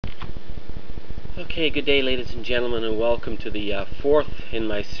Okay, good day ladies and gentlemen, and welcome to the fourth in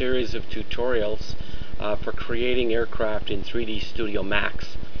my series of tutorials for creating aircraft in 3D Studio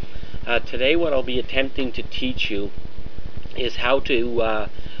Max. Today what I'll be attempting to teach you is how to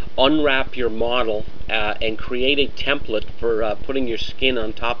unwrap your model and create a template for putting your skin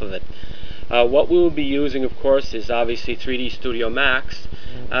on top of it. What we will be using, of course, is obviously 3D Studio Max,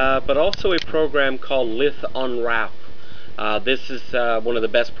 but also a program called UNWRAP. This is one of the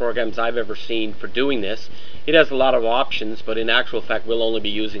best programs I've ever seen for doing this. It has a lot of options, but in actual fact we'll only be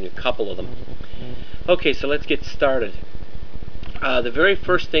using a couple of them. Okay, so let's get started. The very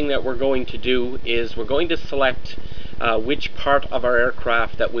first thing that we're going to do is we're going to select which part of our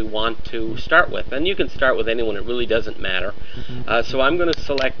aircraft that we want to start with. And you can start with anyone, it really doesn't matter. So I'm going to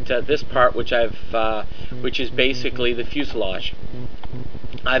select this part, which is basically the fuselage.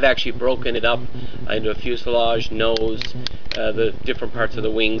 I've actually broken it up into a fuselage, nose, the different parts of the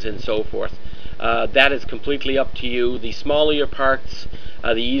wings, and so forth. That is completely up to you. The smaller your parts,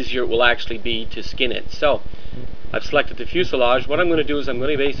 the easier it will actually be to skin it. So I've selected the fuselage. What I'm going to do is I'm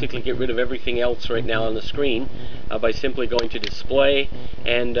going to basically get rid of everything else right now on the screen by simply going to display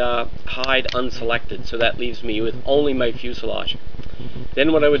and hide unselected. So that leaves me with only my fuselage.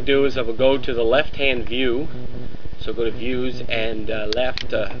 Then what I would do is I would go to the left hand view. So go to views and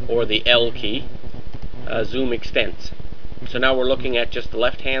left or the L key, zoom extents. So now we're looking at just the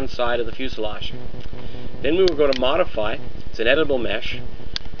left hand side of the fuselage. Then we will go to modify. It's an editable mesh.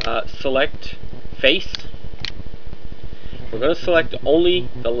 Select face. We're going to select only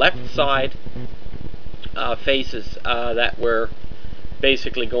the left side faces that we're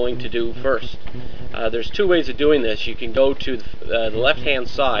basically going to do first. There's two ways of doing this. You can go to the left hand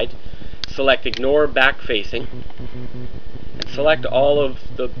side, select ignore back facing, and select all of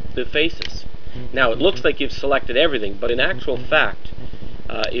the faces. Now it looks like you've selected everything, but in actual fact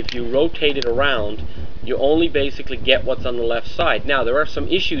if you rotate it around, you only basically get what's on the left side. Now there are some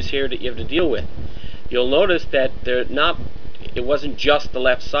issues here that you have to deal with. You'll notice that it wasn't just the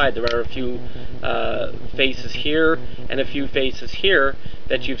left side. There are a few faces here and a few faces here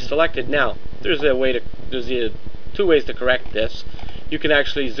that you've selected. Now there's two ways to correct this. You can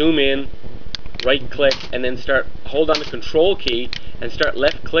actually zoom in, right click, and then hold on the control key and start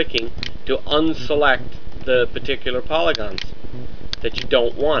left clicking to unselect the particular polygons that you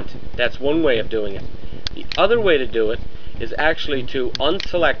don't want. That's one way of doing it. The other way to do it is actually to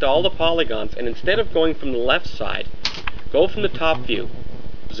unselect all the polygons, and instead of going from the left side, go from the top view,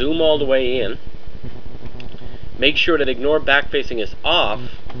 zoom all the way in, make sure that ignore back facing is off,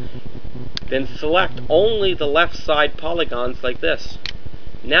 then select only the left side polygons like this.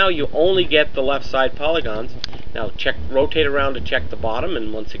 Now you only get the left side polygons. Now rotate around to check the bottom,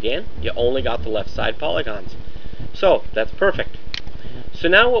 and once again you only got the left side polygons. So that's perfect. So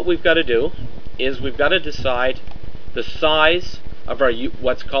now what we've got to do is we've got to decide the size of our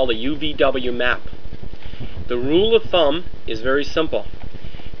what's called a UVW map. The rule of thumb is very simple.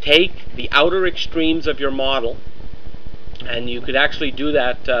 Take the outer extremes of your model, and you could actually do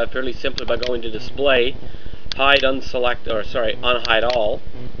that fairly simply by going to display, hide unselect, or sorry, unhide all,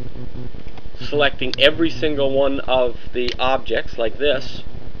 selecting every single one of the objects like this,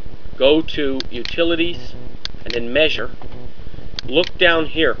 go to utilities and then measure, look down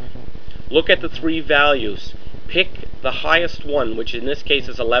here, look at the three values, pick the highest one, which in this case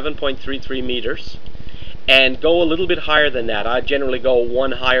is 11.33 meters, and go a little bit higher than that. I generally go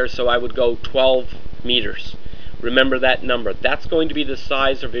one higher, so I would go 12 meters. Remember that number. That's going to be the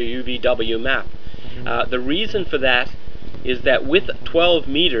size of your UVW map. The reason for that is that with 12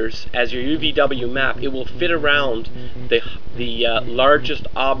 meters as your UVW map, it will fit around the largest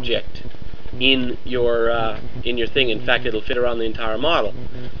object in your thing. In fact, it'll fit around the entire model.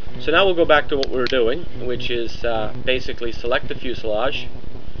 So now we'll go back to what we were doing, which is basically select the fuselage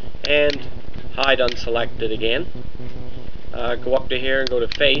and hide unselected again. Go up to here and go to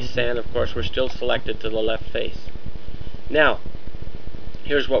face, and of course we're still selected to the left face. Now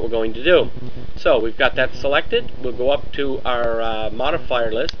here's what we're going to do. So we've got that selected. We'll go up to our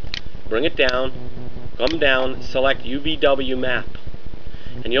modifier list, bring it down, come down, select UVW map,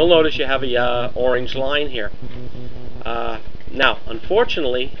 and you'll notice you have a orange line here. Now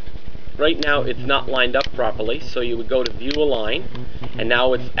unfortunately right now it's not lined up properly, so you would go to view align, and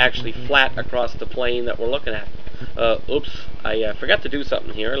now it's actually flat across the plane that we're looking at. Oops, I forgot to do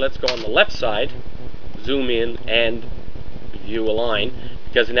something here. Let's go on the left side, zoom in, and view align,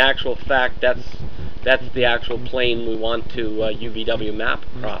 because in actual fact that's the actual plane we want to UVW map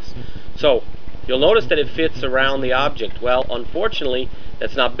across. So you'll notice that it fits around the object. Well, unfortunately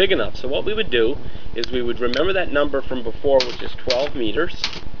that's not big enough. So what we would do is we would remember that number from before, which is 12 meters.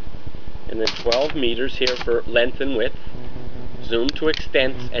 and then 12 meters here for length and width. Zoom to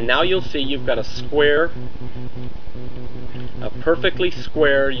extents, and now you'll see you've got a square, a perfectly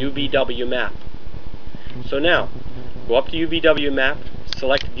square UVW map. So now, go up to UVW map,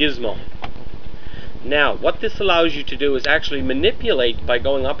 select Gizmo. Now, what this allows you to do is actually manipulate by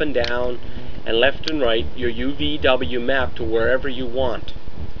going up and down and left and right your UVW map to wherever you want.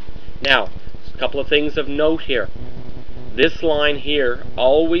 Now, a couple of things of note here. This line here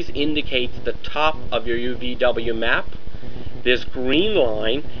always indicates the top of your UVW map. This green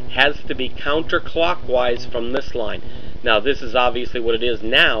line has to be counterclockwise from this line. Now, this is obviously what it is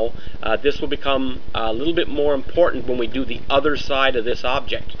now. This will become a little bit more important when we do the other side of this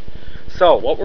object. So, what we're